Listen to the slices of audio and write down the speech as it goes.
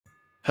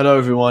Hello,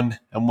 everyone,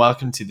 and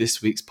welcome to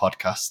this week's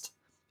podcast.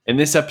 In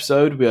this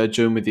episode, we are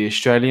joined with the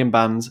Australian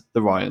band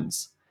The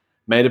Ryans.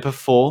 Made up of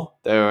four,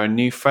 they are a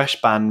new,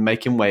 fresh band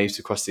making waves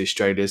across the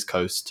Australia's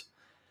coast,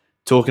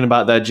 talking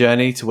about their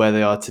journey to where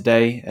they are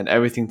today and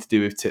everything to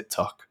do with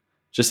TikTok.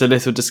 Just a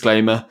little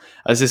disclaimer,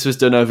 as this was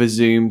done over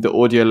Zoom, the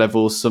audio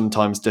levels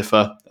sometimes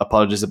differ.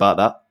 Apologies about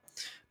that.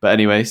 But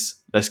anyways,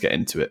 let's get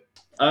into it.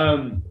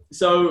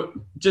 So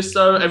just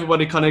so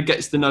everybody kind of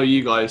gets to know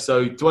you guys,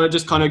 so do you want to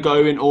just kind of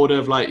go in order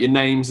of like your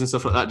names and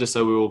stuff like that, just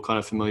so we're all kind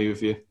of familiar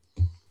with you?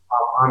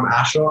 I'm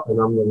Asher, and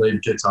I'm the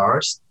lead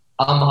guitarist.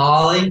 I'm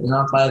Harley, and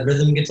I play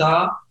rhythm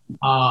guitar.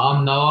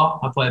 I'm Noah.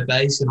 I play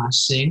bass and I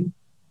sing.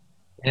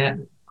 Yeah.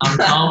 I'm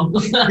Tom.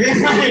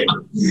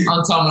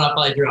 I'm Tom and I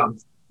play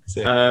drums.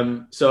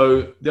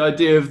 So the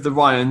idea of the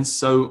Ryans,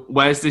 so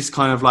where's this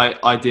kind of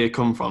like idea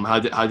come from? How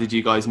did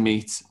you guys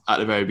meet at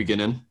the very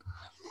beginning?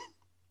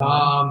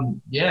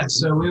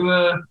 So we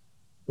were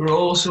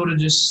all sort of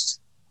just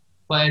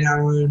playing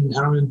our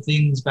own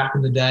things back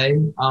in the day.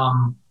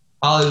 Harley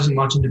wasn't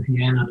much into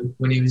piano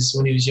when he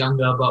was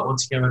younger, but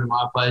once he came into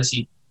my place,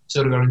 he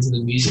sort of got into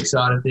the music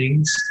side of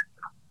things.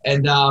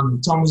 And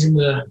Tom was in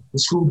the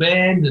school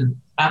band, and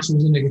Ash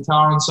was in the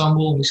guitar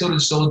ensemble. We sort of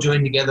just all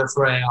joined together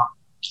for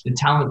the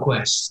talent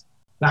quest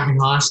back in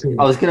high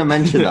school. I was going to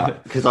mention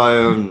that because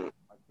I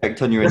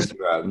checked on your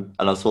Instagram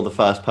and I saw the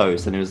first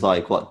post and it was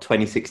like,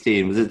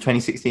 2016? Was it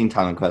 2016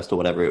 Talent Quest or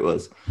whatever it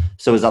was?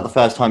 So was that the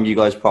first time you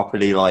guys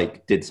properly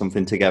like did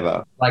something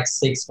together? Like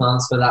 6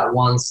 months for that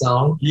one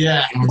song.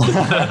 Yeah.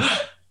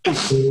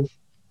 So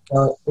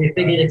we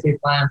figured if we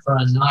planned for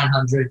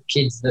 900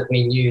 kids that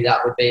we knew, that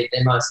would be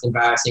the most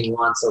embarrassing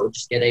one, so it would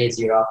just get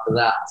easier after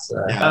that.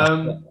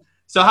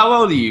 So how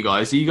old are you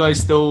guys? Are you guys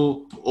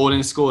still all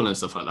in school and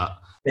stuff like that?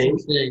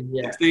 16,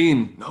 yeah.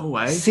 16? No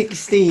way.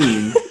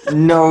 16?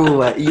 No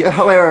way.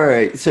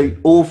 Wait. So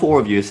all four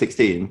of you are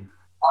 16?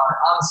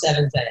 I'm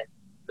 17.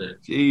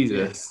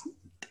 Jesus.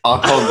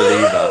 I can't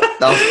believe that.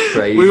 That's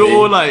crazy. We were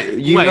all like,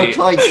 you look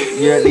like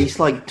you're at least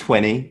like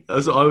 20.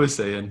 That's what I was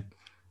saying.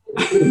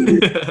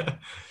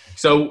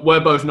 So we're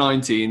both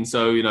 19,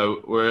 so you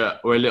know we're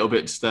a little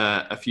bit just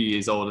a few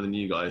years older than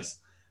you guys.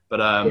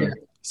 But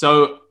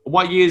So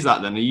what year is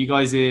that then? Are you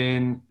guys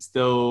in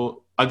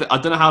still? I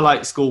don't know how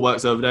like school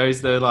works over there.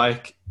 Is there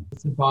like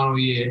It's the final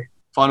year.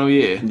 Final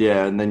year?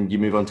 Yeah, and then you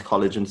move on to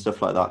college and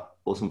stuff like that,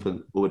 or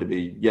something. Or would it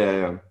be?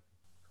 Yeah.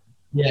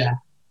 Yeah.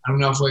 I don't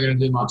know if we're going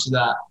to do much of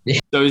that.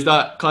 So is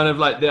that kind of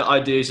like the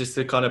idea is just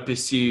to kind of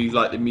pursue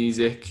like the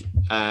music,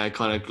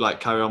 kind of like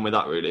carry on with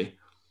that really?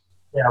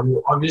 Yeah,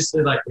 well,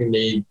 obviously, like we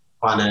need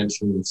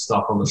financial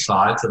stuff on the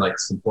side to like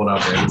support our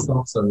band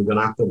stuff. So we're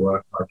gonna have to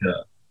work like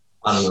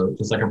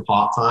just like a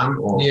part time,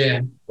 or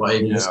even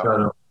just go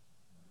to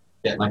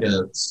get like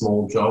a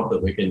small job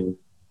that we can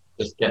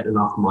just get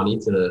enough money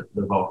to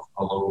live off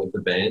along with the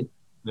band.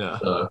 Yeah.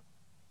 So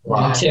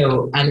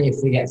And if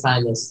we get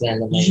famous,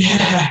 then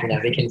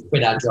we can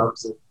quit our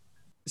jobs.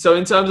 So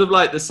in terms of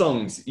like the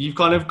songs, you've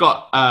kind of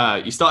got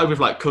you started with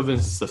like covers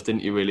and stuff,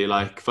 didn't you? Really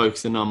like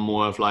focusing on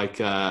more of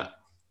like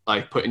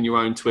putting your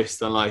own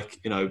twist on like,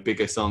 you know,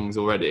 bigger songs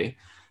already.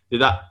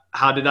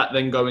 How did that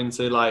then go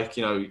into like,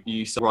 you know,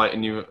 you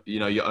writing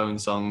your own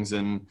songs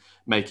and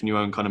making your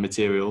own kind of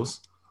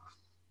materials?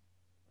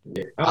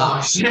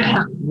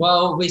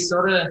 Well, we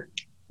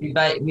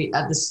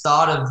at the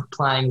start of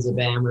playing as a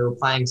band, we were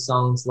playing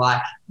songs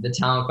like the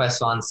Talent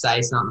Quest one,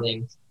 Say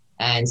Something,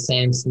 and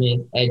Sam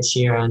Smith, Ed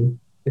Sheeran,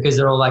 because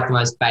they're all like the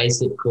most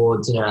basic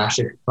chords, you know, I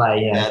should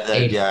play.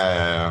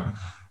 Yeah. I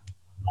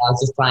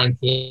was just playing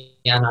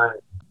piano.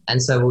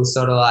 And so we were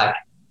sort of like,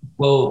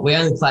 well, we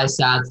only play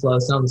sad, slow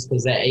songs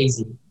because they're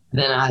easy.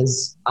 And then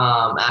as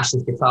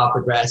Ash's guitar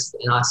progressed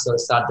and I sort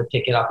of started to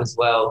pick it up as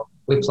well,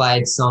 we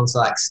played songs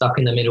like Stuck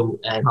in the Middle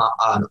and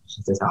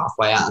just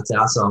halfway out, that's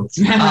our song.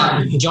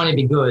 Johnny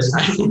Be Good.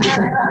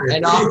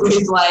 And after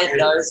we played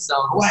those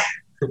songs,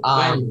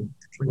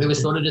 we were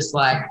sort of just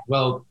like,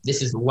 well,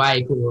 this is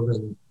way cooler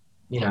than,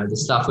 you know, the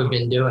stuff we've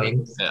been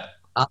doing. Yeah.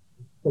 So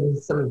we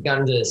sort of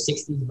gone to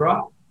 60s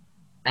rock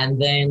and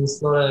then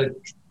sort of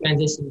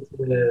transitioned to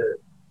the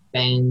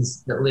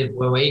bands that live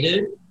where we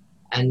do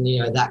and, you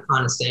know, that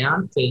kind of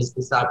sound, because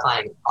we started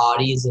playing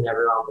parties and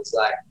everyone was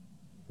like,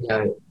 you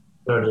know,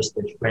 sort of just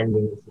the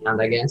trending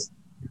sound, I guess.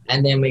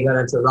 And then we got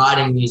into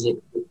writing music.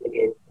 We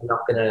figured we're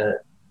not going to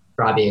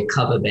try to be a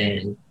cover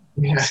band.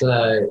 Yeah.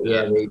 So, we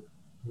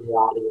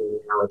writing and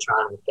now we're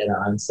trying to get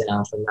our own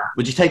sound from that.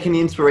 Would you take any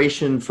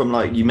inspiration from,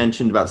 like, you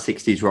mentioned about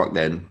 60s rock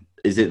then?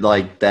 Is it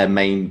like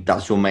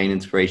that's your main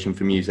inspiration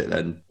for music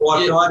then? Well,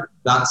 I feel like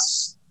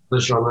that's the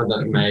genre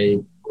that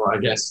made, well, I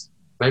guess,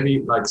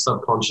 maybe like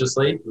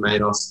subconsciously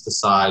made us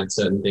decide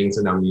certain things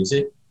in our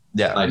music.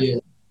 Yeah. Like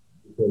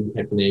certain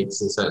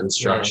techniques and certain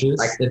structures.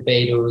 Like the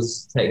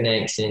Beatles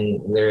techniques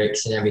and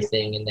lyrics and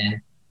everything. And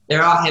then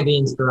there are heavy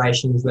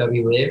inspirations where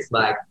we live.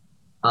 Like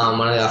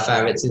one of our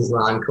favourites is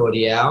Lime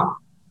Cordiale.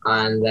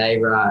 And they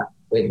write,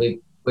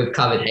 we've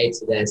covered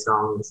heaps of their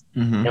songs.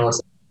 Mm-hmm. And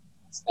also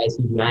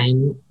Spacey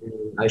Jane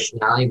and Ocean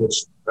Alley, which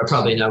are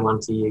probably no one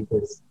to you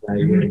because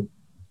you're in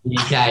the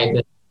UK,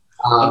 but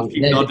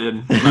Keep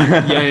nodding.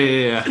 Like,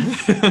 yeah.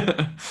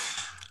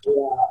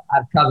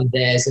 I've covered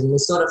theirs, and we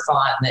sort of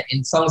find that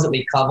in songs that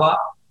we cover,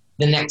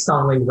 the next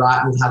song we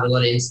write will have a lot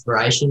of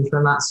inspiration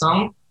from that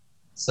song.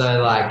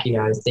 So, like, you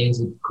know, things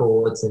with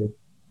chords and,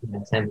 you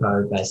know,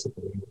 tempo,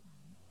 basically.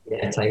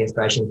 Yeah, take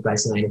inspiration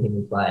based on anything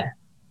we play.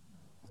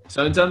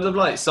 So in terms of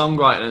like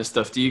songwriting and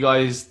stuff, do you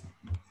guys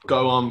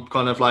go on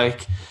kind of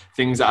like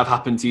things that have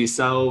happened to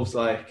yourselves?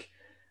 Like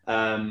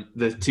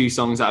the 2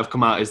 songs that have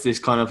come out, is this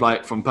kind of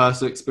like from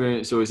personal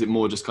experience, or is it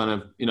more just kind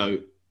of, you know,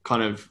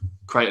 kind of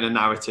creating a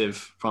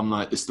narrative from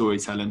like the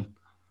storytelling?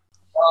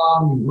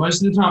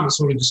 Most of the time it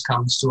sort of just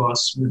comes to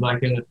us with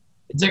like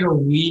it's like a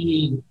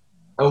weird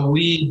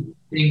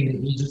thing that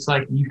you just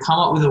like, you come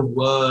up with a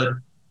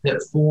word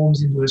that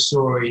forms into a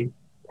story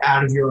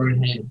out of your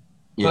own head.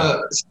 Yeah.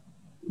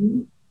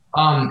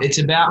 But it's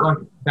about like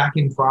back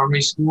in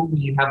primary school when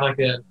you have like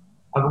a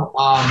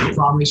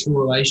primary school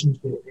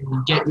relationship and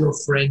you get your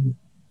friend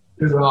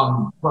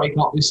to break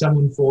up with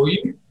someone for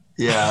you.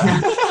 Yeah.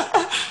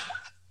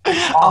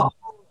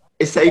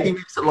 Sadie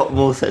makes a lot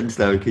more sense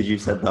though because you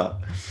said that.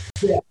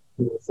 Yeah.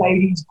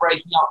 Sadie's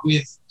breaking up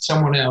with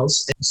someone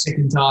else and sick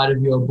and tired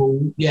of your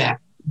bull. Yeah.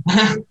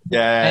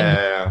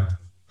 Yeah.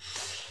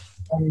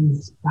 And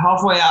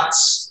halfway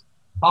out's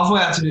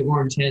a bit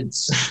more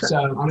intense.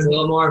 So It's a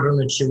lot more of a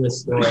mature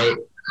story.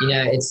 You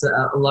know, it's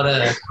a lot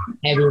of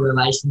heavy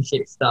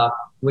relationship stuff,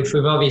 which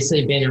we've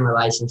obviously been in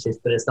relationships,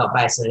 but it's not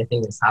based on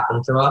anything that's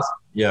happened to us.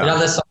 Yeah. But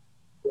other songs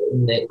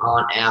that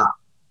aren't out,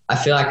 I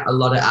feel like a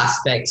lot of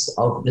aspects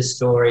of the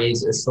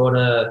stories are sort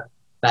of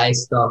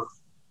based off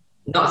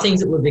not things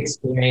that we've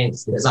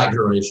experienced, like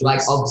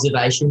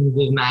observations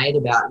we've made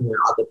about, you know,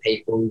 other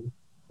people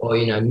or,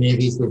 you know,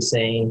 movies we've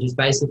seen, just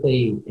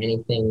basically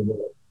anything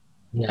that,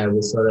 you know,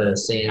 we sort of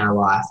see in our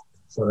life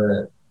sort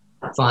of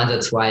finds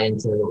its way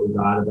into what we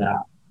write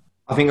about.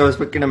 I think I was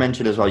going to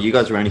mention as well, you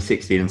guys are only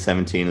 16 and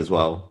 17 as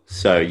well.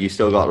 So you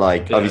still got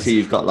like, obviously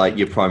you've got like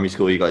your primary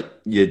school, you got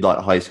your like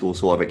high school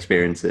sort of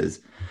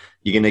experiences.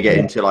 You're going to get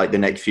into like the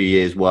next few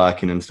years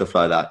working and stuff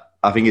like that.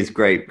 I think it's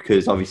great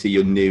because obviously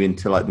you're new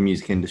into like the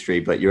music industry,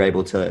 but you're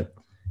able to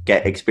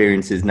get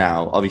experiences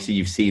now. Obviously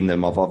you've seen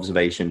them of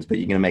observations, but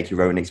you're going to make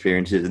your own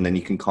experiences and then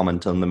you can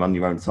comment on them on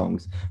your own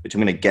songs, which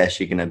I'm going to guess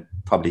you're going to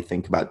probably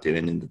think about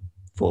doing in the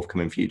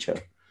forthcoming future.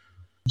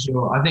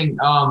 Sure. I think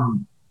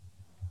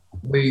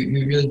we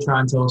really try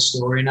and tell a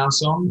story in our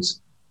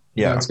songs.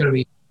 Yeah. You know, it's got to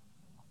be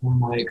one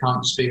way. It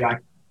can't just be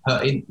like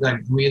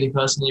really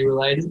personally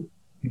related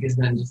because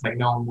then just like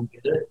no one will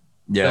get it.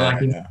 Yeah.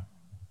 So, like,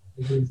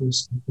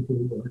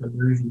 like a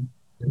movie.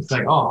 It's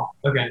like, oh,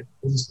 okay,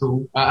 this is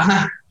cool.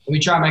 We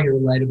try and make it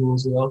relatable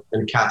as well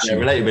and catchy. Yeah,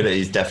 relatability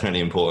is definitely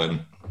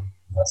important.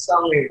 The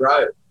song we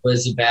wrote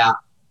was about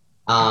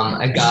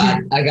a guy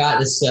at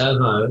the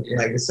servo,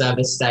 like the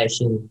service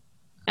station,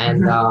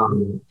 and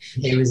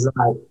he was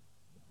like,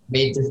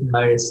 we just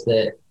noticed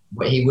that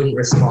he wouldn't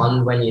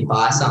respond when you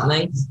buy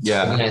something.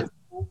 Yeah. You know,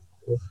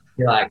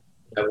 you're like,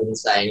 I wouldn't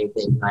say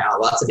anything. Like, oh,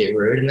 well, that's a bit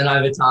rude. And then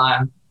over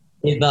time,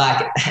 he'd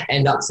like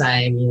end up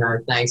saying, you know,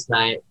 thanks,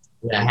 mate.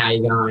 You know, how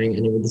you going?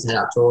 And then we just end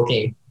up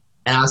talking.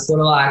 And I was sort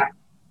of like,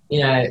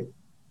 you know,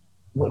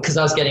 because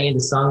I was getting into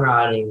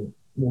songwriting,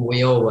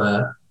 we all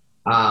were.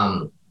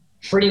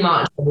 Pretty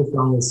much every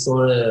song was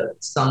sort of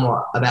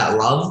somewhat about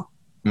love.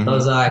 Mm-hmm. So I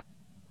was like,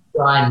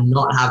 try and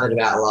not have it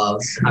about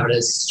love. Have it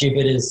as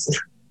stupid as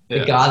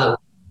the guy that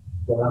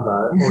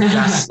or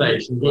gas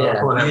station,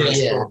 whatever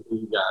it's called for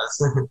you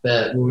guys.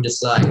 But we were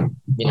just like,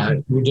 you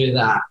know, we'll do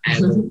that.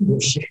 And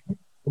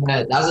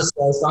that was a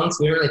slow song, so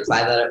we don't really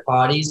play that at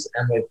parties,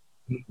 and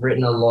we've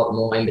written a lot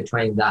more in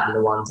between that and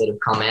the ones that have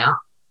come out.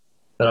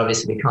 But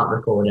obviously we can't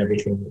record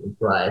everything that we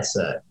play,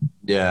 so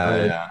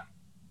yeah.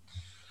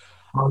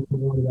 I'm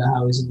talking about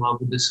how he's in love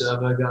with the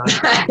servo guy.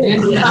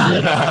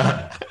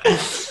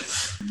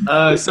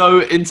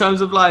 So in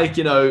terms of like,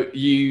 you know,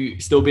 you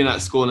still being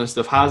at school and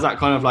stuff, how's that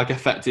kind of like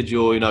affected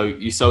your, you know,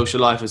 your social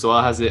life as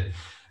well?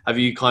 Have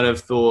you kind of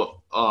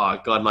thought, oh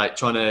God, like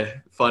trying to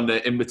find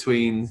an in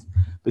between,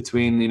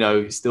 you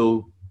know,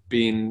 still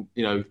being,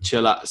 you know,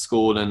 chill at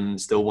school and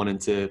still wanting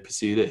to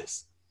pursue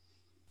this?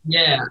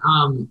 Yeah.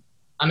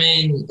 I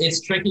mean,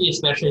 it's tricky,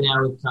 especially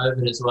now with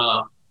COVID as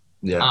well.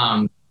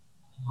 Yeah.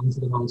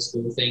 Onto the whole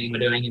school thing. We're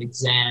doing an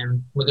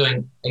exam. We're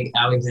doing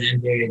our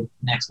exam period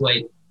next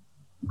week.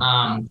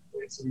 Yeah.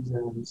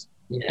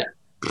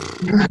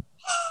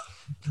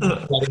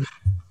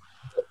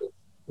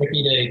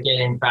 Tricky to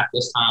get in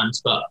practice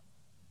times, but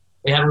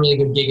we have a really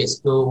good gig at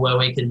school where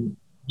we can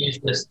use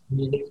this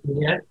music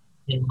studio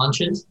in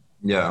lunches.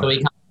 Yeah. So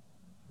we come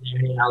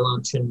in our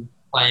lunch and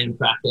play and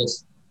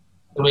practice.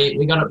 So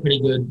we got it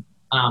pretty good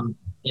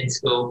in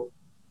school.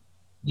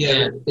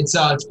 Yeah,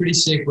 it's pretty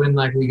sick when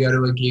like we go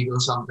to a gig or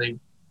something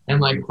and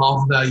like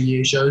half of our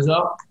year shows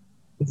up.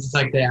 It's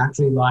like they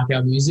actually like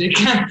our music.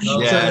 Yeah,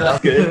 so,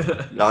 that's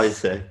good.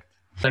 Nice. Like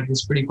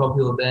it's a pretty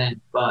popular band,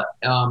 but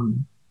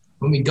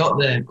when we got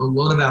there, a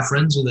lot of our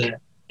friends were there,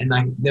 and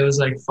like there was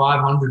like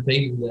 500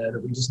 people there that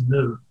we just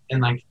knew,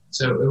 and like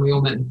so we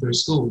all met them through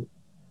school.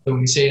 So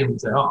when we see them, we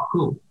say, oh,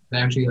 cool. They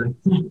actually like,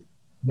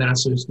 then I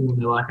saw school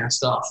and they like our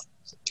stuff.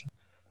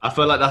 I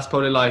feel like that's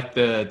probably like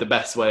the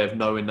best way of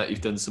knowing that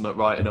you've done something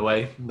right in a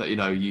way, that, you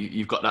know,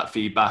 you've got that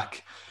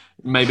feedback.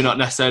 Maybe not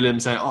necessarily them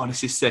saying, oh,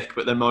 this is sick,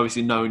 but them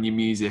obviously knowing your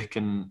music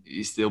and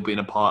you still being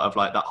a part of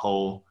like that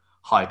whole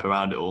hype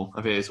around it all.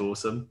 I think it's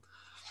awesome.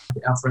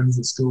 Our friends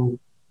at school,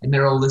 and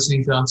they're all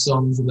listening to our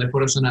songs, and they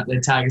put us on that, they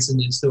tag us in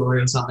their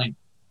story or something.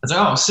 I was like,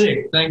 oh,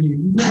 sick, thank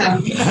you.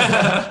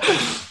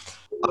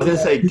 I was going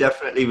to say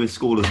definitely with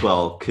school as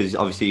well, because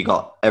obviously you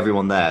got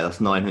everyone there, that's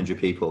 900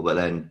 people, but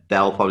then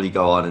they'll probably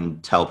go on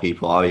and tell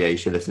people, oh yeah, you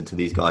should listen to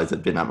these guys that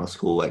have been at my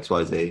school,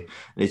 XYZ.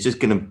 And it's just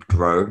going to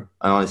grow. And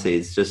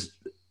honestly,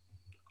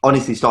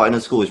 starting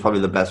at school is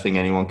probably the best thing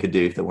anyone could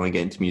do if they want to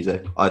get into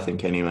music, I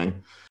think anyway.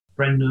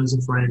 Friend knows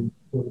a friend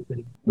sort of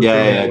thing.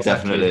 Yeah,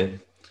 definitely.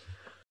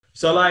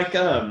 So like,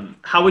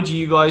 how would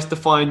you guys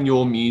define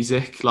your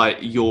music, like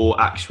your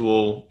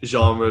actual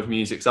genre of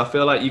music? So I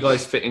feel like you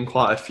guys fit in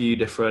quite a few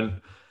different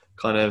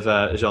kind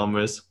of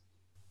genres.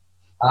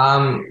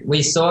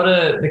 We sort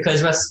of,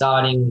 because we're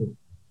starting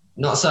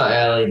not so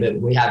early, but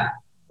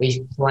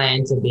we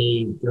plan to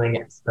be doing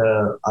it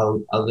for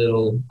a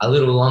little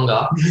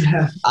longer.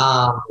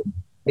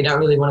 We don't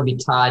really want to be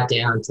tied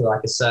down to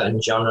like a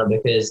certain genre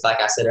because,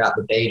 like I said about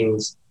the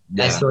Beatles,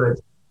 they sort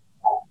of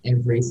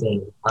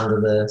everything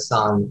under the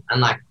sun,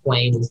 and like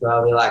Queen as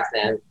well. We like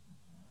them.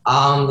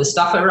 The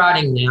stuff we're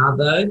writing now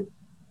though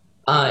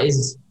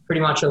is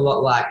pretty much a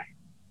lot like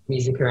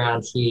music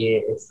around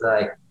here. It's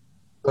like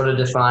sort of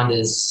defined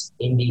as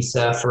indie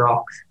surf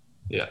rock,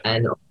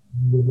 and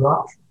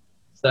rock.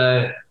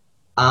 So,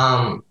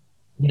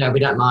 you know, we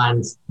don't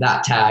mind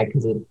that tag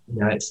because it, you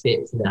know, it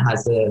fits and it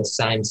has the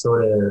same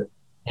sort of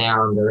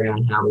sound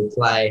around how we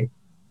play.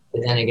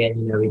 But then again,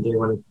 you know, we do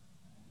want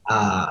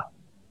to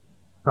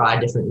try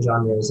different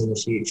genres in the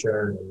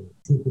future.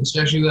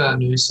 Especially with our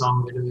new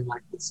song, we're doing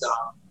like this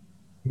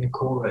in a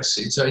chorus.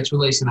 So it's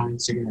released on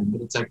Instagram,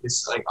 but it's like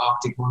this like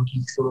Arctic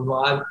Monkey sort of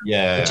vibe.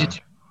 Yeah.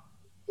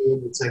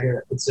 It's like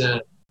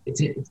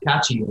it's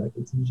catchy, like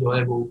it's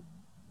enjoyable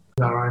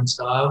in our own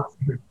style.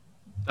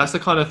 That's the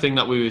kind of thing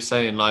that we were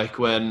saying, like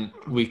when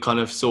we kind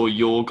of saw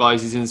your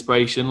guys'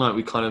 inspiration, like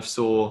we kind of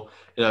saw,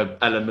 you know,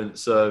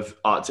 elements of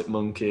Arctic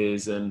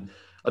Monkeys, and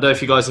I don't know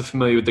if you guys are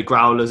familiar with the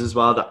Growlers as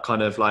well, that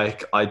kind of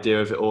like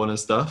idea of it all and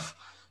stuff.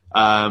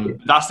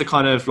 That's the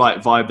kind of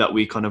like vibe that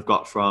we kind of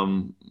got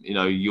from, you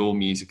know, your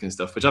music and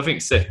stuff, which I think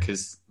is sick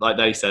because like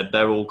they said,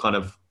 they're all kind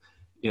of,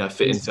 you know,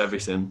 fit into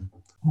everything.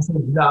 I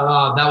think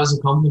that was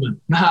a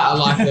compliment. I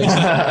like it.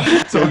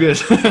 It's all good.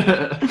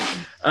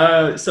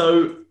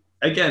 So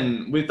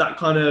again, with that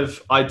kind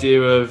of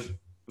idea of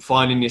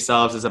finding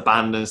yourselves as a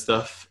band and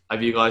stuff,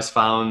 have you guys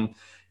found,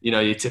 you know,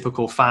 your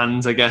typical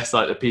fans, I guess,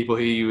 like the people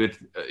who you would,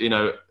 you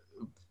know,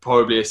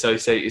 probably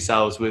associate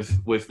yourselves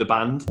with the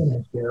band?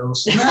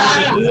 Girls.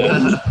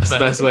 That's the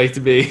best way to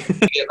be.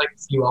 Get like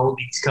a few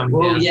oldies coming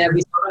down. Yeah,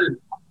 we sort of,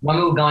 when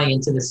we were going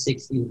into the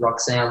 60s rock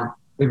sound,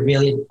 we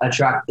really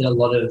attracted a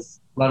lot of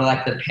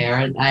like the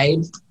parent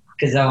age,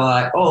 because they were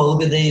like, oh,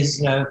 look at these,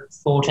 you know,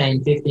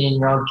 14,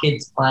 15-year-old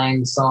kids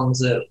playing songs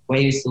that we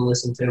used to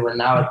listen to when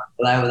they were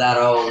that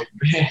old.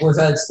 We've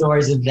heard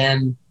stories of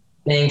them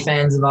being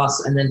fans of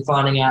us and then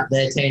finding out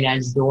their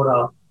teenage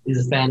daughter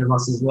is a fan of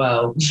us as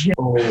well,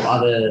 or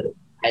other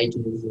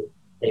ages of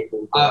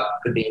people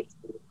could be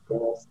interested.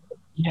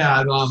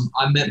 Yeah,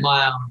 I met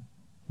my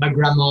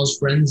grandma's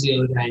friends the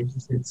other day, and she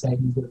said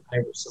Satan's got a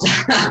favourite song.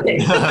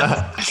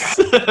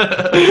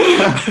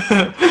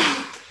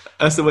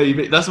 That's the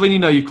way that's when you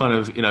know you kind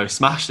of, you know,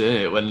 smashed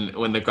it,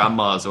 when the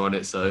grandmas are on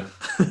it. So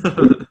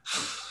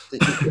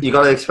you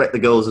got to expect the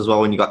girls as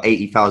well when you got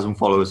 80,000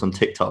 followers on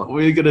TikTok.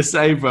 What are you gonna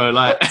say, bro?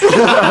 Like,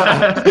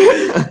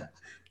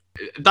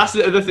 that's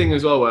the other thing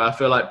as well, where I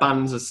feel like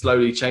bands are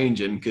slowly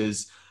changing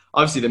because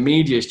obviously the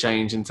media's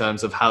changed in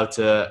terms of how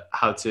to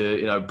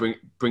you know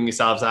bring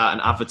yourselves out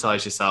and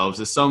advertise yourselves.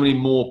 There's so many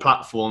more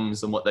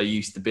platforms than what there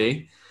used to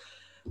be.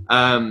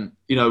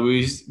 You know,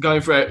 we was going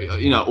through,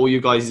 you know, all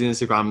you guys'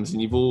 Instagrams,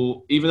 and you've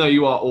all, even though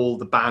you are all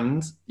the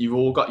band, you've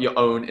all got your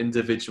own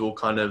individual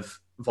kind of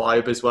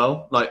vibe as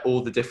well, like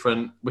all the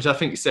different, which I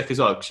think is sick as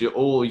well, because you're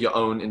all your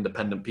own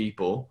independent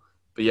people,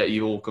 but yet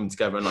you all come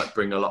together and like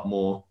bring a lot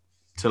more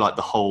to like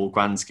the whole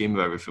grand scheme of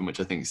everything, which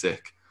I think is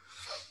sick.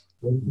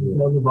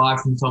 Love the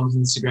vibe from Tom's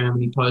Instagram,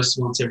 and he posts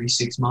once every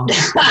 6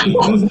 months.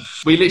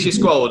 We literally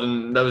scrolled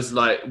and there was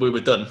like, we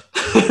were done.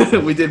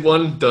 We did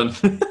one, done.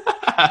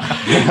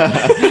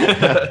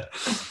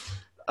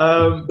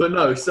 But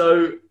no,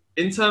 so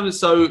in terms,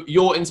 so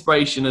your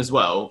inspiration as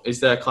well, is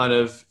there kind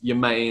of your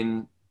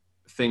main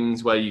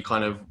things where you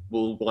kind of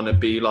will want to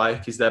be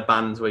like? Is there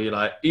bands where you're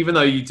like, even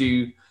though you do,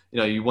 you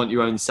know, you want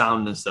your own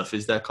sound and stuff,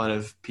 is there kind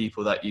of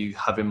people that you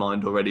have in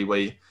mind already where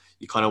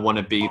you kind of want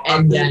to be?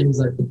 And bands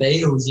like the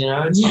Beatles, you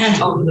know,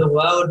 top of the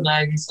world,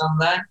 maybe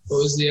someday. What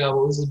was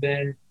the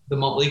band? The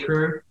Motley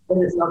Crue.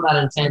 It's not that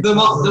intense. The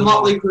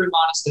Motley Crue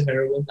minus the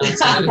heroin.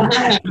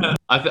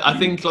 I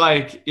think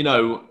like, you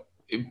know,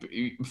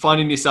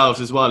 finding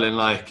yourselves as well in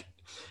like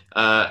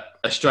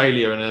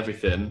Australia and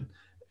everything,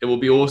 it will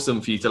be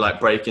awesome for you to like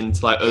break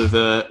into like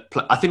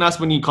I think that's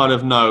when you kind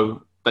of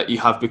know that you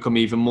have become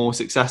even more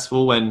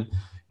successful, when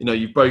you know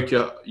you broke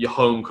your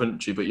home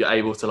country, but you're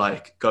able to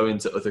like go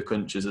into other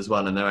countries as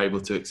well, and they're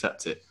able to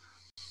accept it.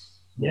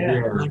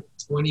 Yeah. Like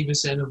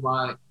 20% of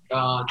my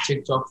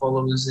TikTok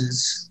followers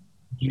is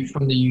youth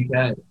from the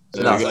UK.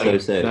 That's so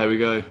sick. There we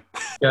go.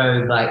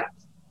 So like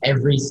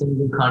every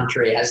single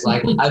country has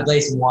like at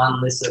least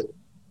one listen.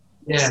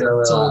 Yeah, So,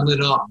 it's all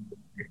lit up.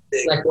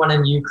 It's like one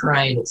in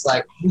Ukraine. It's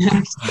like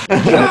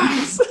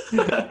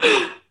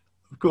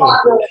Cool.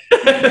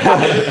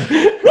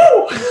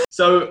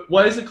 So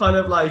what is it kind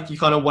of like you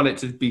kind of want it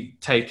to be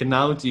taken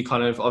now? Do you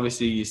kind of,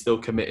 obviously you're still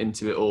committing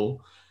to it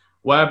all.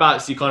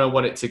 Whereabouts do you kind of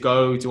want it to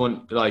go? Do you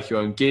want like your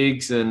own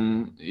gigs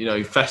and, you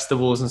know,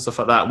 festivals and stuff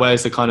like that?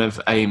 Where's the kind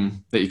of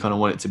aim that you kind of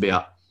want it to be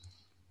at?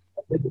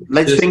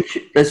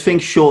 Let's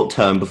think short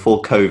term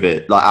before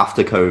COVID, like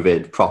after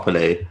COVID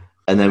properly,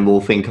 and then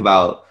we'll think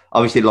about,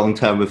 obviously long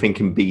term we're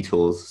thinking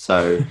Beatles.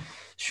 So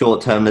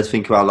short term, let's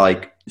think about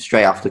like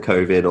straight after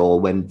COVID or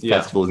when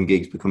festivals and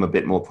gigs become a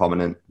bit more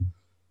prominent.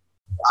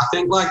 I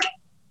think like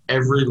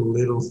every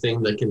little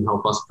thing that can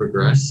help us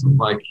progress,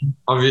 like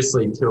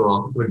obviously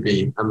tour would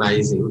be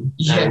amazing,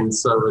 and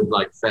so would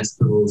like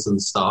festivals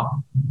and stuff,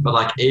 but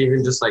like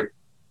even just like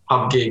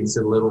pub gigs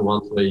and little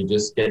ones where you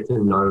just get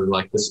to know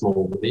like the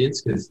small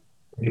audience, because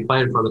when you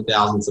play in front of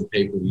thousands of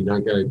people, you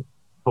don't go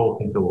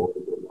talking to all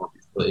of them,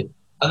 obviously.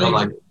 I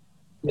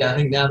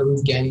think now that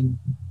we've gained,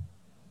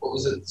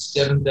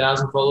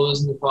 7,000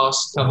 followers in the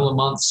past couple of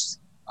months,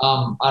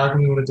 I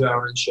reckon we want to do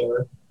our own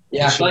show.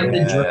 I feel like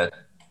the dream,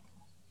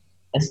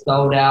 a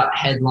sold out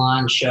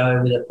headline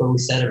show with a full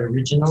set of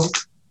originals.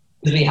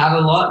 Because we have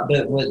a lot,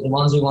 but with the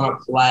ones we want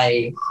to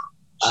play,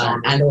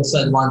 and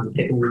also the ones that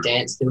people will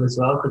dance to as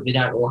well, because we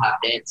don't all have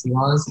dancing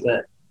ones.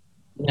 But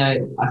you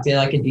know, I feel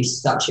like it'd be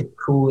such a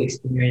cool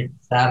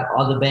experience to have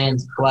other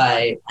bands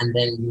play, and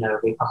then you know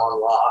we come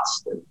on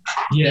last, and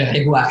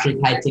people actually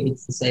pay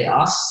tickets to see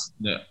us.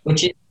 Yeah,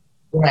 which is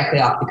directly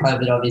after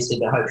COVID, obviously,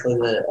 but hopefully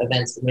the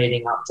events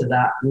leading up to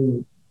that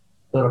will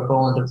sort of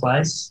fall into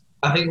place.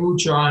 I think we'll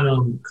try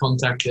and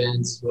contact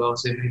bands as well,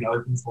 see if we can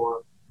open for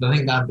it. I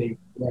think that'd be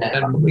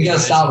we gotta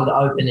start with the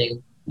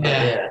opening.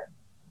 Yeah.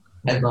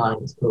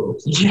 Headlining is cool.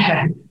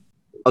 Yeah.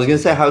 I was gonna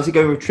say, how's it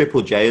going with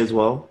Triple J as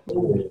well?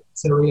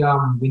 So we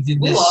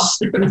did this.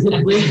 We had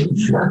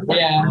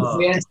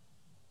a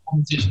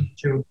competition for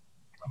children.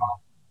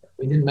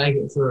 We didn't make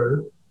it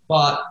through,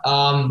 but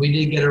we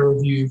did get a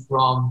review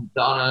from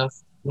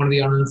one of the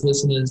Unearthed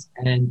listeners,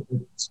 and a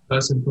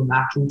person from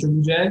actual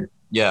Triple J.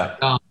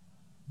 Yeah.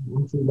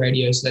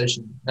 Radio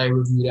station. They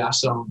reviewed our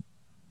song.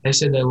 They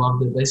said they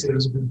loved it. They said it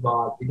was a good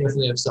vibe. We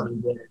definitely have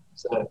something there.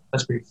 So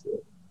that's pretty cool.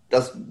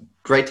 That's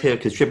great to hear,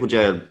 because Triple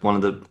J are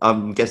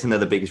I'm guessing they're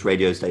the biggest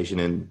radio station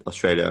in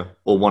Australia,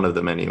 or one of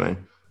them anyway.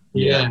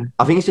 Yeah.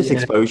 I think it's just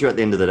exposure at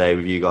the end of the day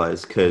with you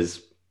guys,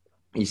 because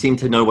you seem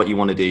to know what you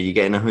want to do. You're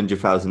getting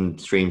 100,000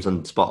 streams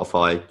on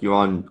Spotify. You're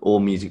on all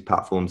music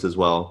platforms as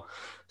well.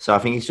 So I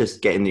think it's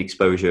just getting the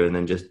exposure and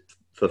then just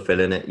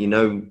fulfilling it. You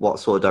know what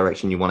sort of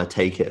direction you want to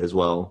take it as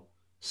well.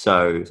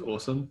 So that's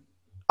awesome.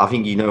 I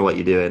think you know what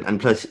you're doing.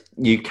 And plus,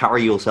 you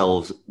carry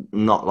yourselves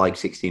not like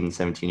 16 and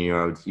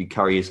 17-year-olds. You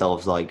carry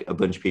yourselves like a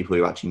bunch of people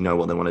who actually know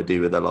what they want to do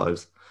with their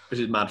lives.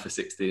 Which is mad for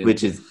 16.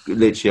 Which is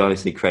literally,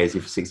 honestly, crazy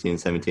for 16 and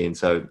 17.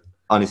 So,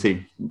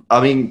 honestly, I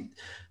mean,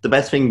 the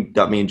best thing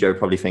that me and Joe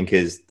probably think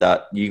is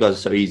that you guys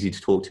are so easy to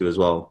talk to as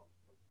well,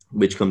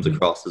 which comes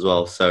across as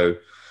well. So,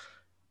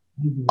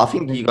 I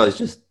think you guys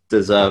just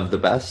deserve the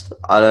best.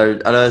 I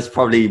know it's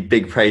probably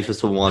big praise for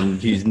someone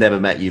who's never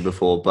met you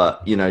before,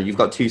 but you know, you've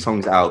got two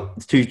songs out.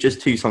 It's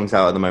just two songs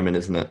out at the moment,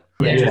 isn't it?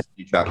 Yeah.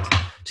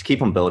 Just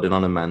keep on building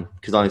on them, man.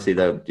 Because honestly,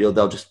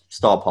 they'll just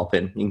start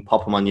popping. You can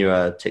pop them on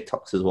your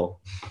TikToks as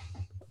well.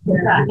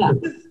 Yeah,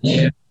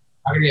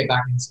 I'm gonna get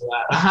back into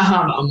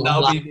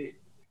that.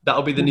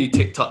 That'll be the new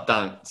TikTok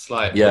dance,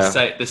 like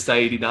the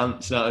Sadie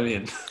dance. You know what I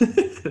mean?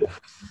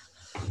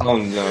 Oh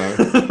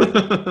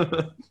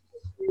no.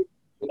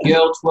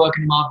 Girl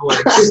twerking my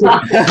voice.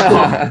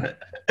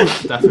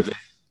 Definitely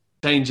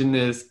changing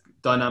the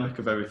dynamic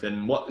of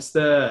everything. How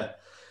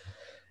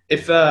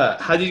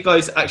did you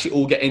guys actually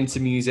all get into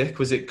music?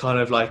 Was it kind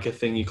of like a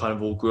thing you kind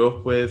of all grew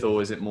up with,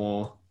 or is it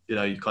more, you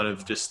know, you kind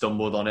of just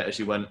stumbled on it as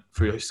you went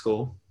through your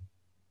school?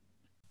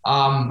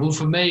 Well,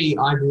 for me,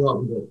 I grew up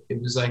with it. It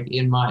was like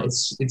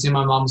it's in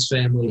my mum's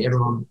family.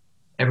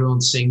 Everyone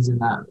sings in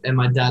that, and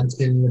my dad's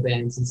been in the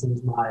band since he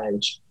was my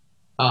age.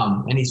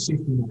 And he's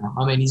 50 now.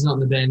 I mean, he's not in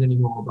the band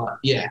anymore, but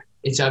yeah,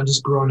 I've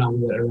just grown up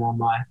with it around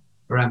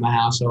my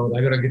household.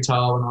 I got a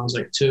guitar when I was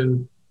like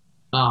 2.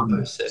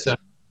 So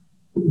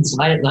it's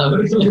late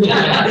though. 2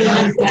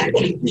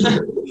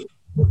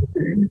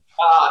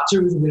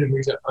 is a bit of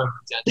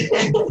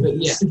overexaggeration, but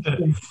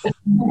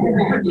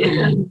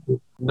yeah.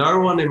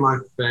 No one in my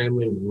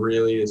family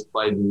really has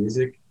played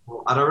music.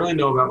 I don't really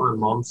know about my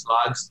mom's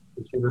side.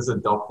 She was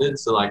adopted,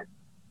 so like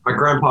my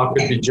grandpa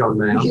could be John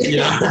Mayer.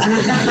 Yeah.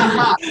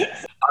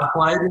 I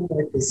played in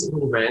like the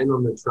school band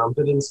on the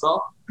trumpet and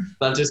stuff.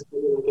 That just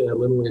gave me like a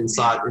little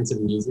insight into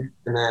music,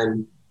 and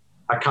then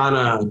I kind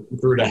of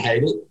grew to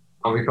hate it.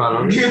 I'll be quite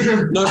honest.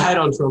 No hate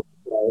on trumpet.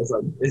 It's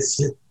like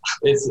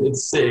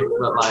it's sick,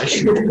 but like,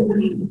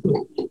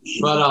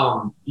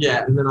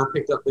 yeah. And then I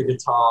picked up the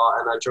guitar,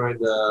 and I joined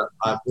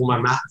my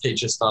math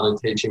teacher started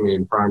teaching me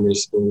in primary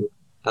school,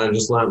 and I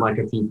just learned like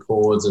a few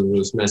chords and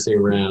was messing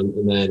around,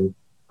 and then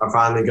I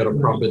finally got a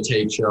proper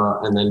teacher,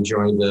 and then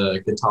joined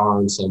the guitar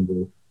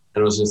ensemble.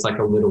 And it was just like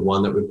a little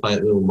one that would play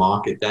at little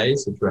market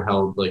days, which were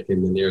held like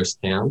in the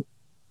nearest town.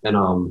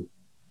 And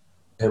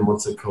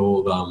what's it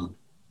called?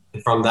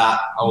 From that,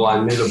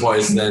 I knew the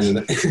boys then,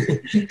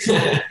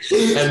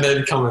 and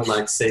then come and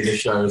like see the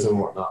shows and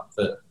whatnot.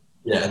 But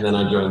yeah, and then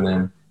I joined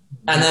them.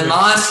 And then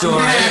my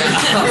story.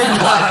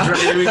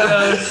 Here we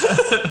go.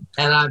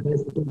 And I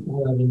basically came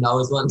over to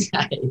Noah's one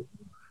day, and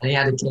he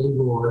had a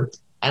keyboard,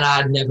 and I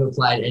had never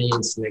played any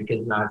instrument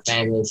because my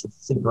family is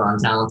super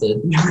untalented.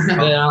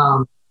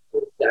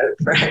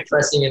 But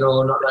pressing it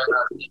all, not knowing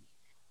nothing.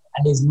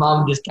 And his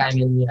mum just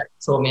came in and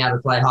taught me how to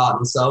play Heart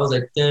and Soul. I was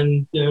like,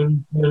 dun,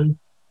 dun, dun.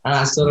 And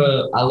I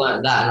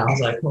learned that, and I was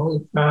like,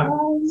 holy crap.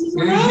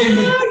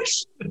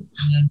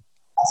 And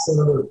I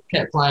sort of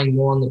kept playing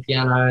more on the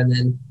piano, and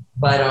then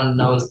played on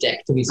Noah's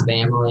deck to his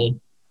family.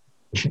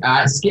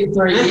 I skipped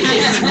 3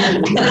 years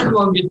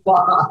on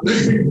guitar.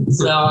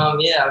 So,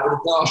 yeah, I would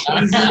have thought.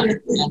 And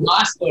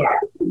my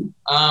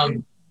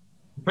story.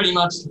 Pretty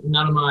much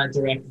none of my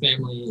direct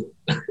family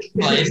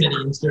plays any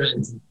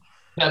instruments.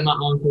 But my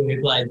uncle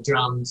who played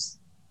drums.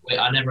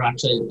 I've never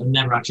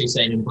actually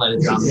seen him play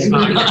the drums.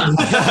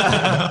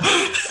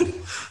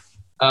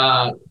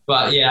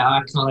 But yeah,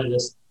 I kind of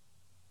just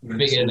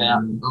figured it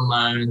out on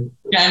my own.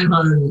 Came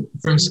home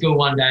from school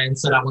one day and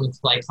said I wanted to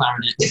play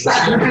clarinet.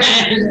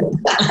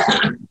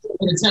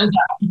 But it turns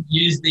out I couldn't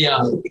use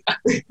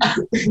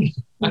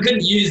I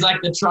couldn't use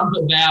like the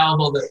trumpet valve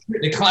or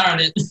the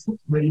clarinet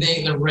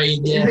thing, the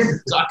reed, yeah.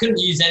 So I couldn't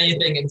use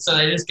anything, and so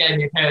they just gave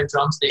me a pair of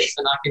drumsticks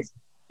and I could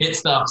hit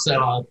stuff.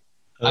 So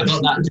I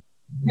got that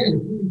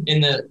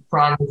in the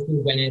primary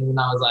school went in when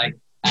I was like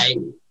 8,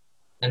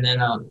 and then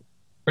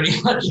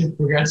pretty much just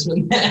progressed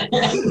from there.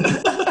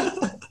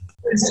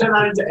 It's turned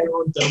out into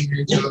everyone dumping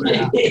each other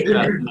now.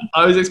 Yeah.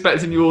 I was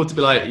expecting you all to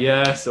be like,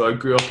 yeah, so I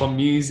grew up on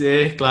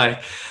music.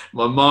 Like,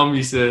 my mum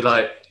used to,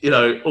 like, you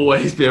know,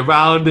 always be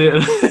around it.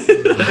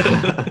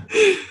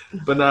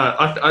 But no,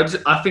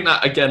 I think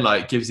that, again,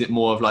 like, gives it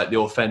more of, like, the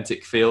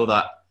authentic feel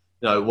that,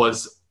 you know,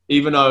 was,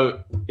 even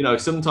though, you know,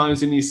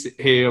 sometimes when you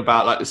hear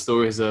about, like, the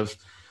stories of,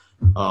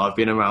 I've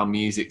been around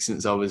music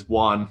since I was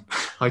 1.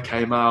 I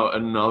came out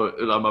and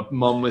like, my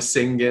mum was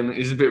singing.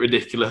 It's a bit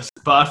ridiculous.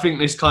 But I think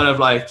this kind of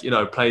like, you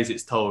know, plays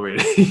its toll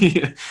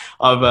really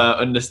of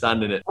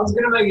understanding it. I was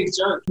going to make a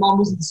joke. Mum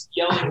wasn't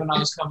yelling when I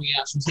was coming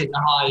out. She was hitting the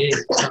high E.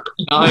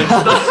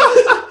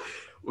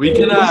 We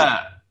can,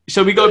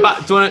 shall we go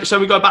back?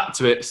 Shall we go back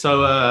to it?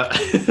 So,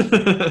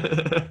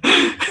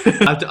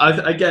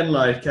 again,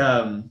 like,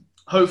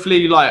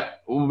 hopefully, like,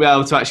 we'll be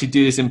able to actually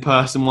do this in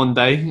person one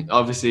day.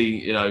 Obviously,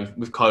 you know,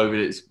 with COVID,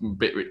 it's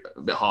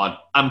a bit hard.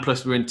 And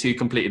plus, we're in 2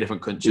 completely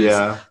different countries.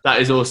 Yeah.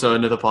 That is also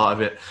another part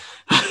of it.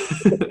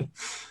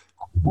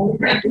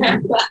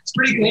 It's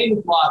pretty clean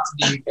to fly to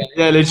the UK.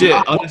 Yeah,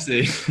 legit,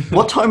 honestly.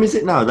 What time is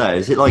it now there?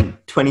 Is it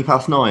like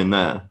 9:20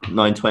 there?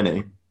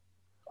 9:20?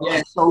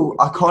 Yeah. So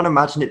I can't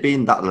imagine it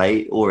being that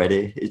late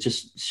already. It's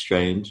just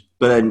strange.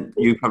 But then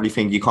you probably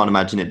think you can't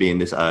imagine it being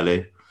this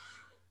early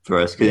for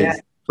us because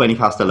it's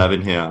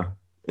 11:20 here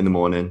in the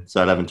morning,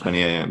 so 11:20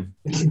 a.m.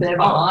 They're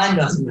behind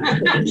us,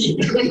 man.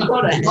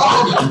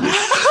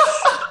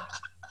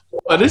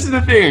 But this is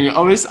the thing. I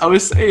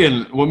was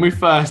saying when we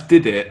first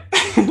did it,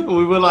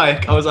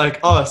 I was like,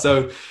 oh,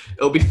 so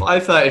it'll be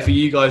 5:30 for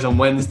you guys on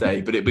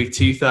Wednesday, but it'll be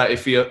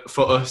 2:30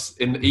 for us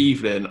in the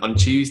evening on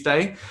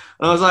Tuesday. And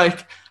I was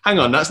like, hang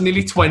on, that's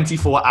nearly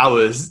 24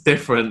 hours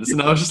difference.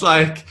 And I was just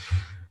like,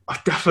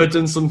 I've definitely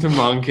done something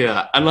wrong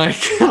here. And like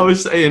I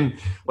was saying,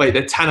 wait,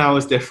 they're 10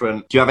 hours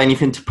different. Do you have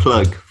anything to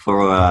plug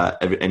for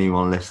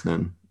anyone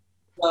listening?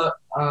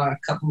 A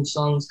couple of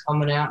songs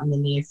coming out in the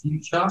near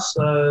future,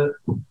 so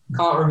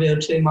can't reveal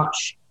too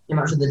much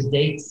of the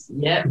dates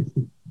yet.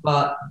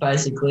 But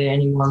basically,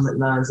 anyone that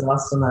knows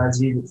us or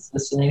knows you that's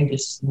listening,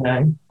 just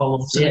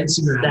follow us. Stay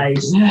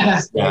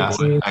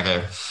tuned.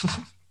 Okay.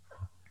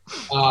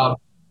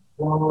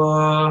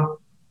 Well,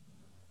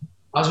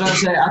 I was going to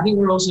say, I think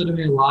we're also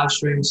doing a live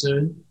stream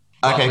soon.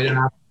 Okay. We don't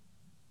have,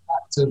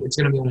 so it's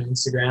going to be on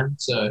Instagram.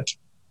 So,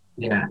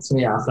 yeah. It's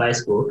going to be on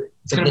Facebook.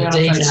 It's going to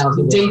be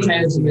on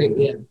details of it,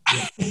 yeah.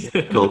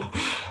 Cool.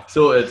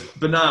 Sorted.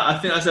 But no, I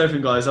think that's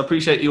everything, guys. I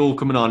appreciate you all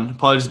coming on.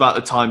 Apologies about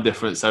the time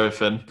difference,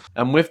 everything.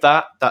 And with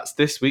that, that's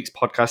this week's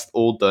podcast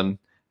all done.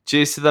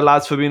 Cheers to the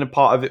lads for being a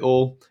part of it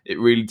all. It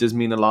really does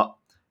mean a lot.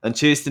 And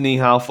cheers to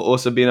Nihal for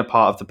also being a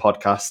part of the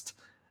podcast.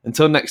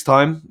 Until next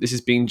time, this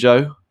has been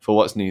Joe for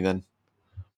What's New Then.